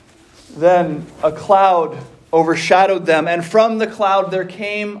Then a cloud overshadowed them, and from the cloud there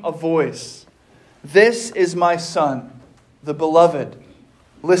came a voice. "This is my Son, the beloved.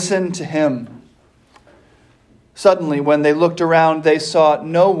 Listen to him." Suddenly, when they looked around, they saw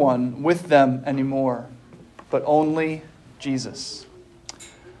no one with them anymore, but only Jesus.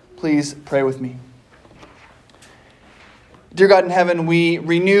 Please pray with me. Dear God in heaven, we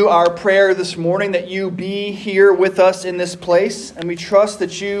renew our prayer this morning that you be here with us in this place, and we trust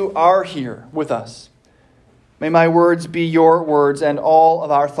that you are here with us. May my words be your words and all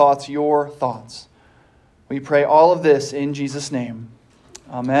of our thoughts your thoughts. We pray all of this in Jesus' name.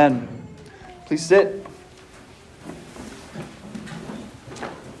 Amen. Please sit.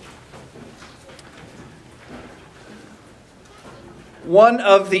 One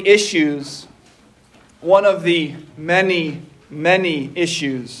of the many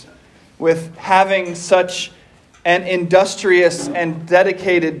issues with having such an industrious and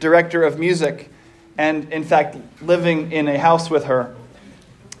dedicated director of music, and in fact living in a house with her,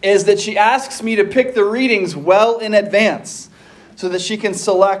 is that she asks me to pick the readings well in advance so that she can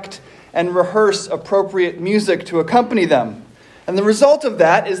select and rehearse appropriate music to accompany them. And the result of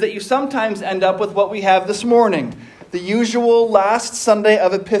that is that you sometimes end up with what we have this morning, the usual last Sunday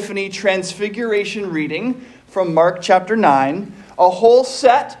of Epiphany Transfiguration reading from Mark chapter 9, a whole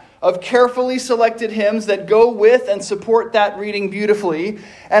set of carefully selected hymns that go with and support that reading beautifully,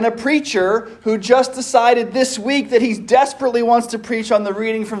 and a preacher who just decided this week that he desperately wants to preach on the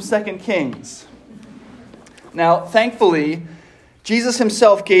reading from 2 Kings. Now, thankfully, Jesus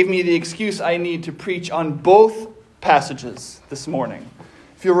himself gave me the excuse I need to preach on both passages this morning.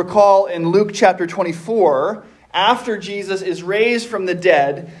 If you'll recall, in Luke chapter 24, after Jesus is raised from the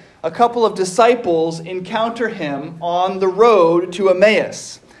dead, a couple of disciples encounter him on the road to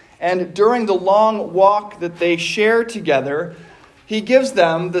Emmaus. And during the long walk that they share together, he gives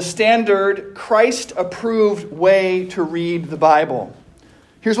them the standard Christ-approved way to read the Bible.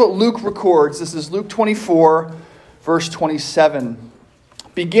 Here's what Luke records. This is Luke 24, verse 27.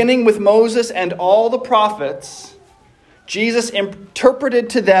 "Beginning with Moses and all the prophets, Jesus interpreted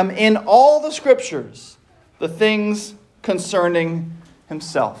to them in all the scriptures the things concerning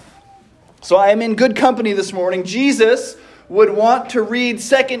himself." So I am in good company this morning. Jesus would want to read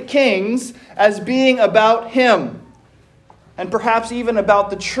 2 Kings as being about him, and perhaps even about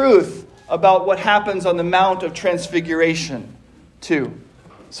the truth about what happens on the Mount of Transfiguration too.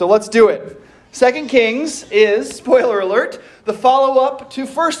 So let's do it. 2 Kings is, spoiler alert, the follow-up to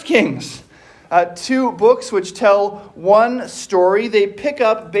 1 Kings. Two books which tell one story. They pick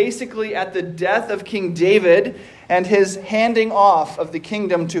up basically at the death of King David and his handing off of the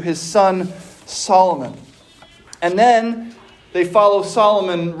kingdom to his son Solomon. And then they follow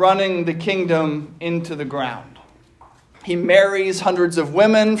Solomon running the kingdom into the ground. He marries hundreds of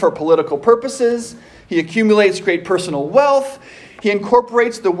women for political purposes. He accumulates great personal wealth. He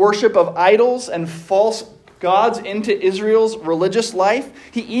incorporates the worship of idols and false gods into Israel's religious life.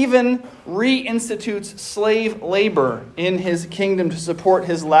 He even reinstitutes slave labor in his kingdom to support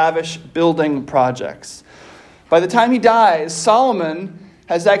his lavish building projects. By the time he dies, Solomon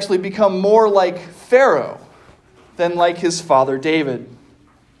has actually become more like Pharaoh than like his father David.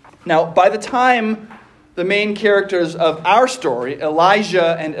 Now, by the time the main characters of our story,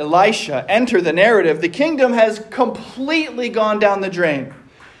 Elijah and Elisha, enter the narrative, the kingdom has completely gone down the drain.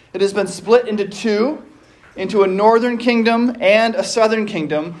 It has been split into two, into a northern kingdom and a southern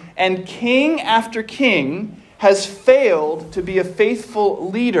kingdom, and king after king has failed to be a faithful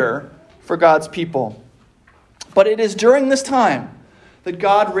leader for God's people. But it is during this time that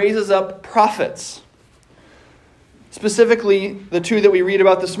God raises up prophets. Specifically, the two that we read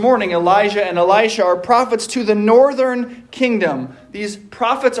about this morning, Elijah and Elisha, are prophets to the northern kingdom. These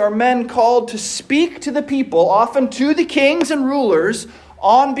prophets are men called to speak to the people, often to the kings and rulers,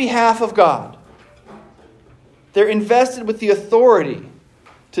 on behalf of God. They're invested with the authority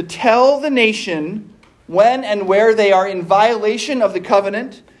to tell the nation when and where they are in violation of the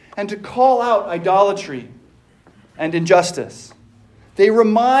covenant and to call out idolatry and injustice. They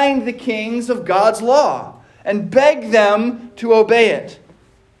remind the kings of God's law and beg them to obey it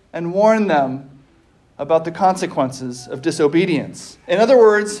and warn them about the consequences of disobedience. In other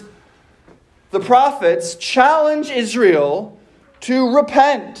words, the prophets challenge Israel to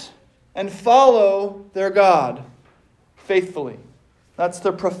repent and follow their God faithfully. That's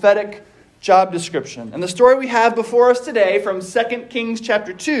the prophetic job description. And the story we have before us today from 2 Kings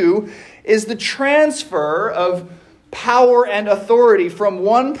chapter 2 is the transfer of power and authority from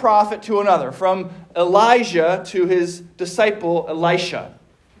one prophet to another, from Elijah to his disciple Elisha.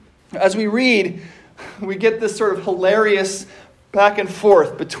 As we read, we get this sort of hilarious back and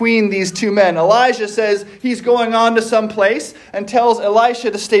forth between these two men. Elijah says he's going on to some place and tells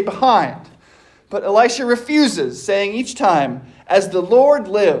Elisha to stay behind. But Elisha refuses, saying each time, "As the Lord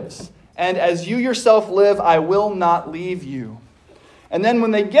lives, and as you yourself live, I will not leave you." And then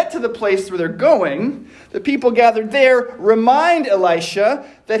when they get to the place where they're going, the people gathered there remind Elisha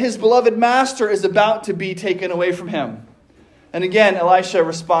that his beloved master is about to be taken away from him. And again, Elisha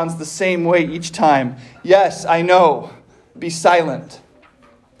responds the same way each time. "Yes, I know. Be silent."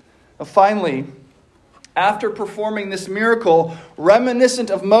 Finally, after performing this miracle reminiscent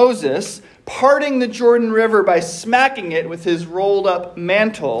of Moses, parting the Jordan River by smacking it with his rolled up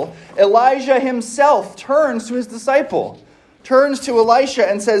mantle, Elijah himself turns to his disciple, turns to Elisha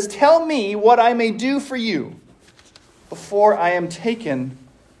and says, "Tell me what I may do for you before I am taken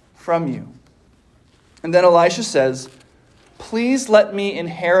from you." And then Elisha says, "Please let me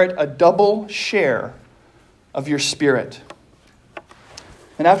inherit a double share of your spirit."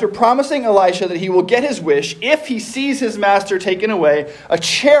 And after promising Elisha that he will get his wish if he sees his master taken away, a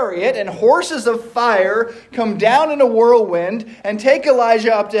chariot and horses of fire come down in a whirlwind and take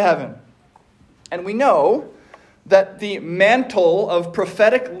Elijah up to heaven. And we know that the mantle of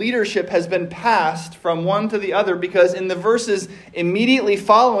prophetic leadership has been passed from one to the other, because in the verses immediately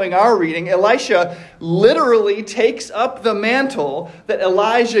following our reading, Elisha literally takes up the mantle that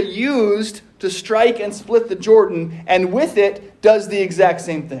Elijah used to strike and split the Jordan, and with it does the exact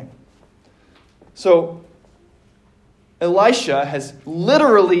same thing. So Elisha has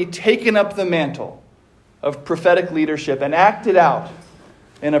literally taken up the mantle of prophetic leadership and acted out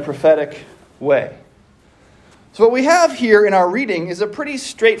in a prophetic way. So what we have here in our reading is a pretty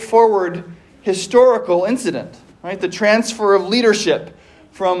straightforward historical incident, right? The transfer of leadership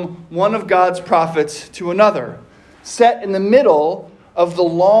from one of God's prophets to another, set in the middle of the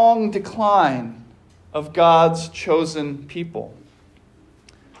long decline of God's chosen people.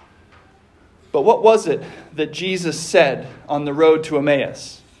 But what was it that Jesus said on the road to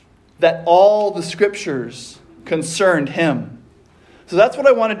Emmaus? That all the scriptures concerned him. So that's what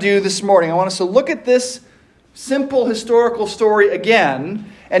I want to do this morning. I want us to look at this simple historical story again,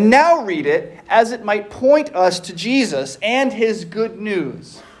 and now read it as it might point us to Jesus and his good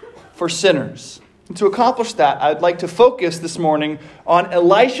news for sinners. And to accomplish that, I'd like to focus this morning on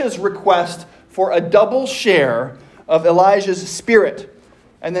Elisha's request for a double share of Elijah's spirit,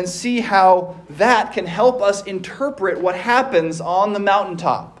 and then see how that can help us interpret what happens on the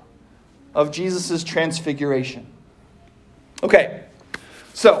mountaintop of Jesus' transfiguration. Okay,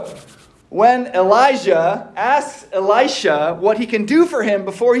 so when Elijah asks Elisha what he can do for him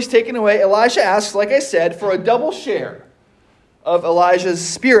before he's taken away, Elisha asks, like I said, for a double share of Elijah's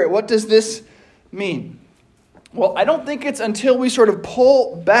spirit. What does this mean? Well, I don't think it's until we sort of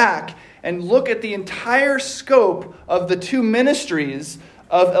pull back and look at the entire scope of the two ministries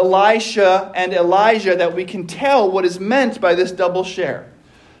of Elisha and Elijah that we can tell what is meant by this double share.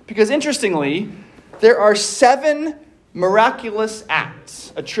 Because interestingly, there are 7 miraculous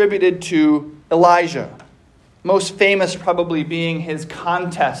acts attributed to Elijah. Most famous probably being his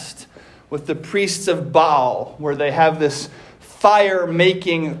contest with the priests of Baal, where they have this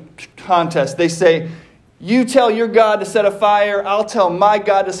fire-making contest. They say, "You tell your God to set a fire, I'll tell my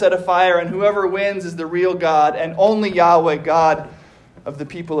God to set a fire, and whoever wins is the real God, and only Yahweh, God of the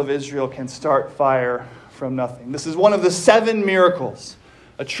people of Israel, can start fire from nothing." This is one of the 7 miracles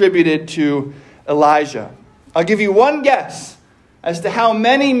attributed to Elijah. I'll give you one guess as to how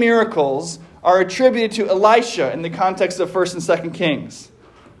many miracles are attributed to Elisha in the context of 1st and 2nd Kings.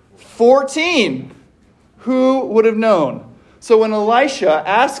 14. Who would have known? So when Elisha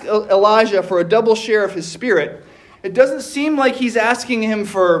asks Elijah for a double share of his spirit, it doesn't seem like he's asking him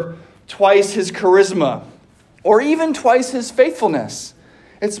for twice his charisma or even twice his faithfulness.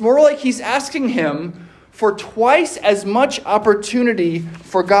 It's more like he's asking him for twice as much opportunity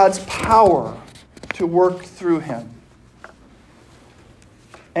for God's power to work through him.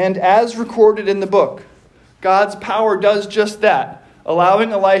 And as recorded in the book, God's power does just that,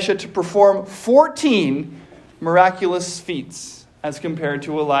 allowing Elisha to perform 14 miraculous feats as compared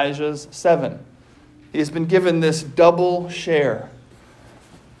to Elijah's 7. He has been given this double share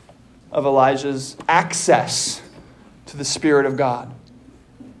of Elijah's access to the Spirit of God.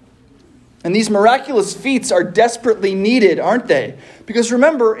 And these miraculous feats are desperately needed, aren't they? Because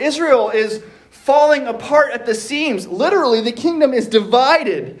remember, Israel is falling apart at the seams. Literally, the kingdom is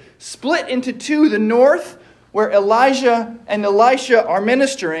divided, split into 2. The north, where Elijah and Elisha are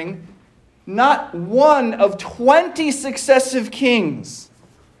ministering. Not one of 20 successive kings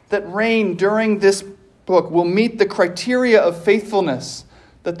that reign during this book will meet the criteria of faithfulness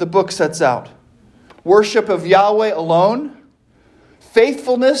that the book sets out. Worship of Yahweh alone,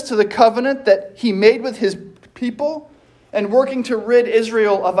 faithfulness to the covenant that he made with his people, and working to rid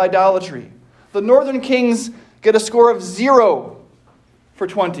Israel of idolatry. The northern kings get a score of 0 for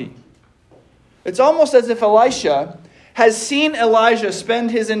 20. It's almost as if Elisha has seen Elijah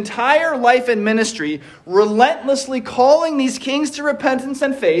spend his entire life and ministry relentlessly calling these kings to repentance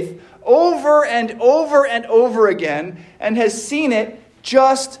and faith over and over and over again, and has seen it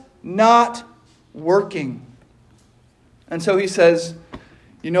just not working. And so he says,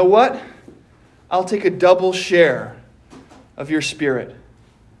 you know what? I'll take a double share of your spirit.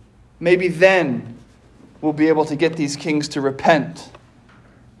 Maybe then we'll be able to get these kings to repent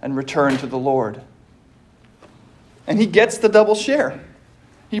and return to the Lord. And he gets the double share.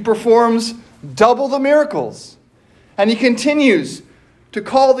 He performs double the miracles. And he continues to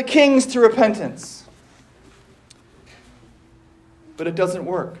call the kings to repentance. But it doesn't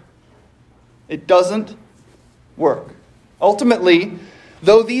work. It doesn't work. Ultimately,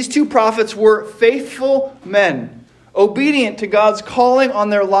 though these two prophets were faithful men, obedient to God's calling on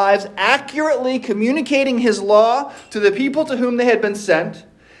their lives, accurately communicating his law to the people to whom they had been sent,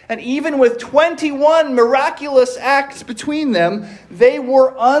 and even with 21 miraculous acts between them, they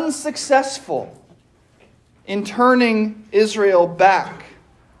were unsuccessful in turning Israel back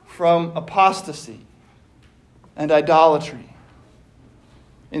from apostasy and idolatry.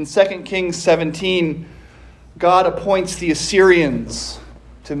 In 2 Kings 17, God appoints the Assyrians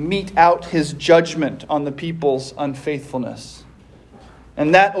to mete out his judgment on the people's unfaithfulness.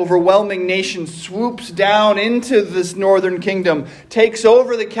 And that overwhelming nation swoops down into this northern kingdom, takes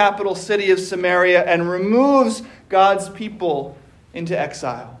over the capital city of Samaria, and removes God's people into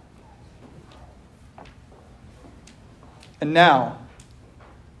exile. And now,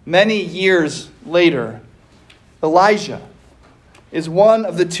 many years later, Elijah is one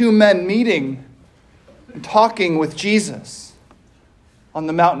of the two men meeting and talking with Jesus on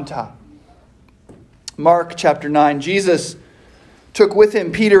the mountaintop. Mark chapter 9, Jesus took with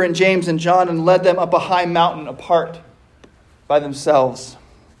him Peter and James and John and led them up a high mountain apart by themselves.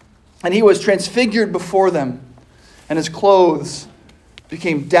 And he was transfigured before them, and his clothes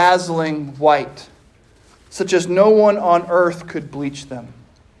became dazzling white, such as no one on earth could bleach them.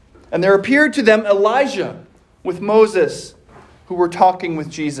 And there appeared to them Elijah with Moses, who were talking with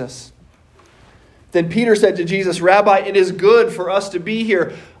Jesus. Then Peter said to Jesus, "Rabbi, it is good for us to be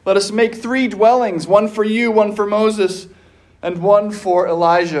here. Let us make 3 dwellings, one for you, one for Moses, and one for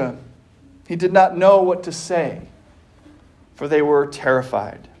Elijah." He did not know what to say, for they were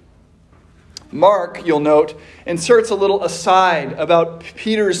terrified. Mark, you'll note, inserts a little aside about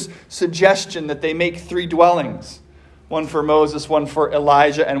Peter's suggestion that they make 3 dwellings, one for Moses, one for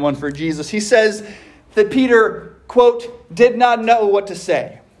Elijah, and one for Jesus. He says that Peter, quote, did not know what to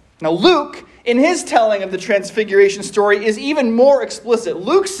say. Now Luke, in his telling of the Transfiguration story, is even more explicit.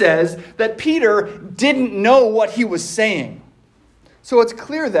 Luke says that Peter didn't know what he was saying. So it's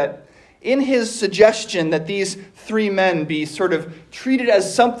clear that in his suggestion that these 3 men be sort of treated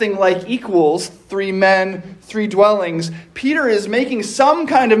as something like equals, 3 men, 3 dwellings, Peter is making some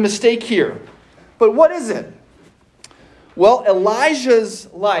kind of mistake here. But what is it? Well, Elijah's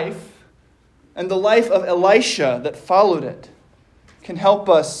life and the life of Elisha that followed it can help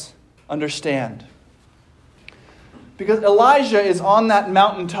us understand. Because Elijah is on that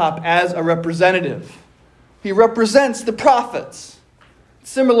mountaintop as a representative. He represents the prophets.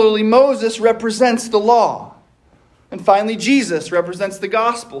 Similarly, Moses represents the law. And finally, Jesus represents the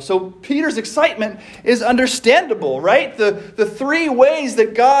gospel. So Peter's excitement is understandable, right? The 3 ways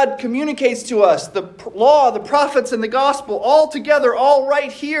that God communicates to us, the law, the prophets, and the gospel, all together, all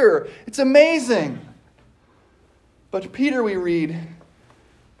right here. It's amazing. But Peter, we read,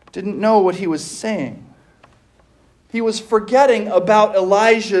 didn't know what he was saying. He was forgetting about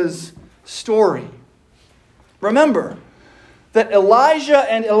Elijah's story. Remember that Elijah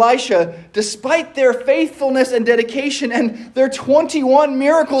and Elisha, despite their faithfulness and dedication and their 21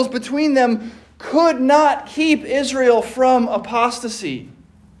 miracles between them, could not keep Israel from apostasy.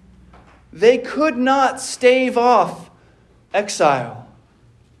 They could not stave off exile.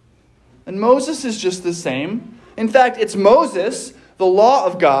 And Moses is just the same. In fact, it's Moses, the law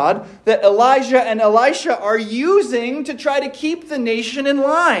of God, that Elijah and Elisha are using to try to keep the nation in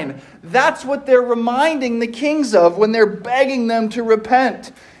line. That's what they're reminding the kings of when they're begging them to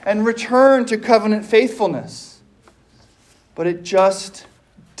repent and return to covenant faithfulness. But it just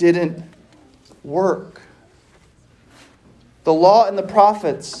didn't work. The law and the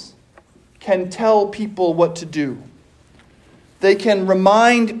prophets can tell people what to do. They can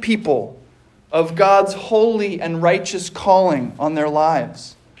remind people of God's holy and righteous calling on their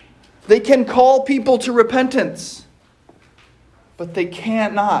lives. They can call people to repentance. but they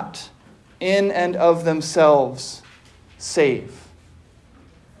cannot, in and of themselves, save.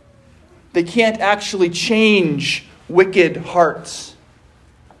 They can't actually change wicked hearts.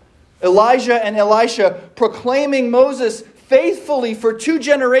 Elijah and Elisha, proclaiming Moses faithfully for 2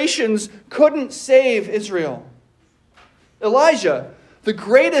 generations, couldn't save Israel. Elijah, the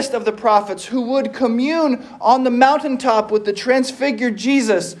greatest of the prophets who would commune on the mountaintop with the transfigured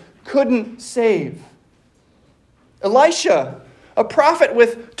Jesus, couldn't save. Elisha, a prophet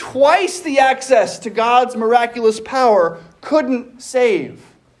with twice the access to God's miraculous power, couldn't save.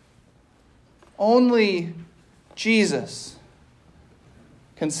 Only Jesus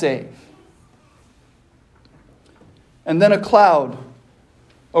can save. And then a cloud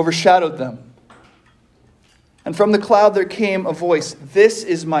overshadowed them. And from the cloud there came a voice, "This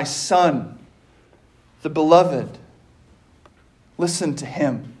is my Son, the beloved. Listen to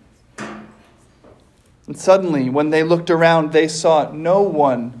him." And suddenly, when they looked around, they saw no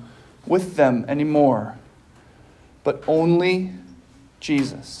one with them anymore, but only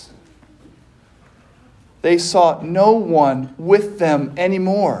Jesus. They saw no one with them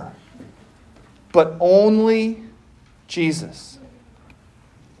anymore, but only Jesus.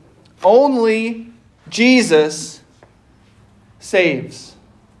 Only Jesus saves.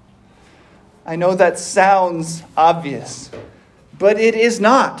 I know that sounds obvious, but it is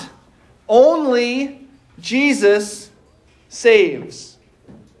not. Only Jesus saves.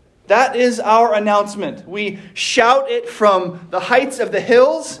 That is our announcement. We shout it from the heights of the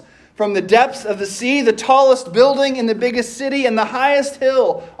hills, from the depths of the sea, the tallest building in the biggest city, and the highest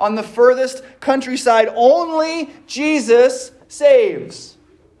hill on the furthest countryside. Only Jesus saves.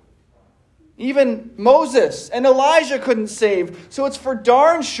 Even Moses and Elijah couldn't save. So it's for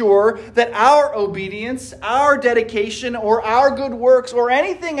darn sure that our obedience, our dedication, or our good works, or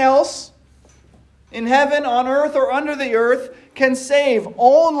anything else in heaven, on earth, or under the earth can save.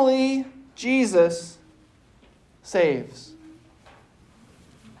 Only Jesus saves.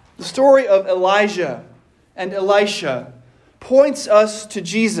 The story of Elijah and Elisha points us to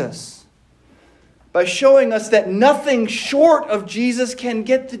Jesus by showing us that nothing short of Jesus can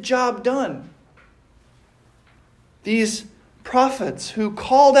get the job done. These prophets who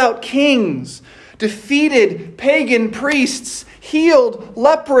called out kings, defeated pagan priests, healed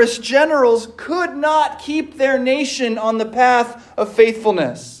leprous generals, could not keep their nation on the path of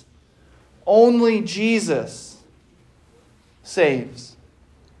faithfulness. Only Jesus saves.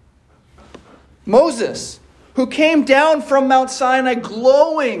 Moses, who came down from Mount Sinai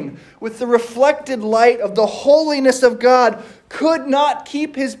glowing with the reflected light of the holiness of God, could not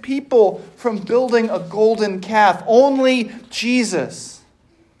keep his people from building a golden calf. Only Jesus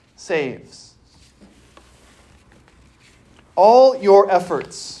saves. All your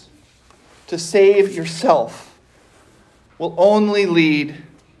efforts to save yourself will only lead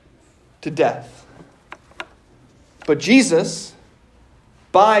to death. But Jesus,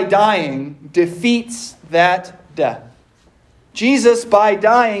 by dying, defeats that death. Jesus, by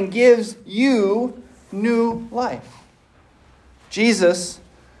dying, gives you new life. Jesus,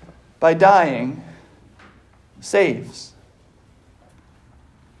 by dying, saves.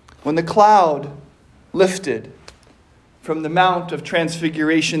 When the cloud lifted from the Mount of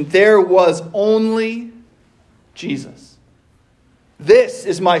Transfiguration, there was only Jesus. "This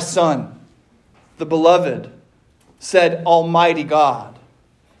is my Son, the beloved," said Almighty God.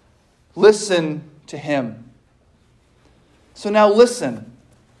 Listen to him. So now listen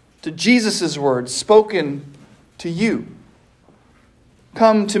to Jesus' words spoken to you.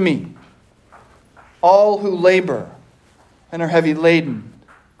 "Come to me, all who labor and are heavy laden,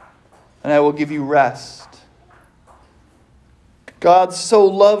 and I will give you rest." God so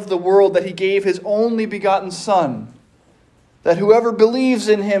loved the world that he gave his only begotten Son, that whoever believes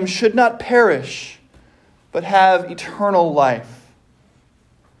in him should not perish, but have eternal life.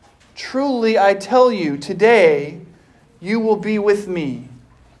 Truly, I tell you, today you will be with me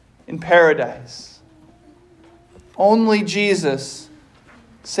in paradise. Only Jesus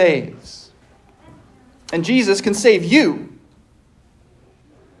saves. And Jesus can save you.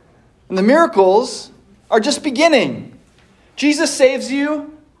 And the miracles are just beginning. Jesus saves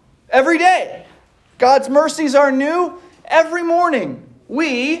you every day. God's mercies are new every morning.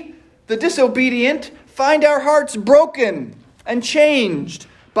 We, the disobedient, find our hearts broken and changed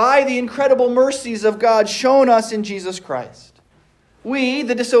by the incredible mercies of God shown us in Jesus Christ. We,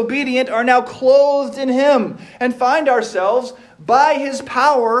 the disobedient, are now clothed in him and find ourselves, by his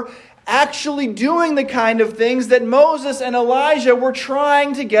power, actually doing the kind of things that Moses and Elijah were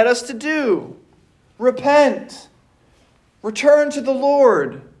trying to get us to do. Repent. Return to the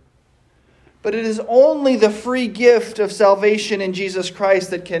Lord. But it is only the free gift of salvation in Jesus Christ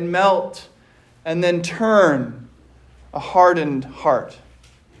that can melt and then turn a hardened heart.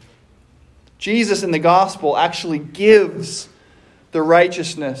 Jesus in the gospel actually gives the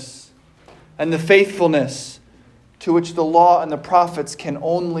righteousness and the faithfulness to which the law and the prophets can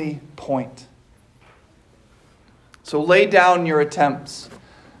only point. So lay down your attempts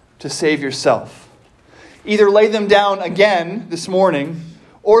to save yourself. Either lay them down again this morning,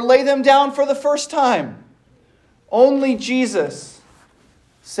 or lay them down for the first time. Only Jesus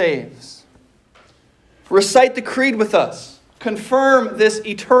saves. Recite the creed with us. Confirm this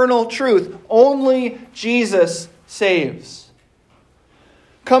eternal truth. Only Jesus saves.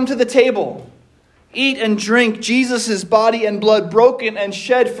 Come to the table. Eat and drink Jesus' body and blood broken and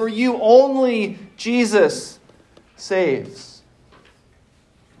shed for you. Only Jesus saves.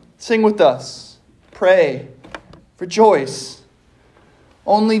 Sing with us. Pray. Rejoice.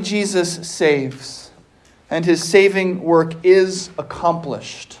 Only Jesus saves. And his saving work is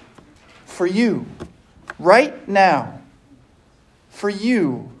accomplished. For you. Right now. For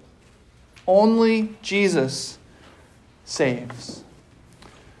you. Only Jesus saves.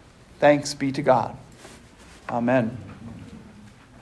 Thanks be to God. Amen.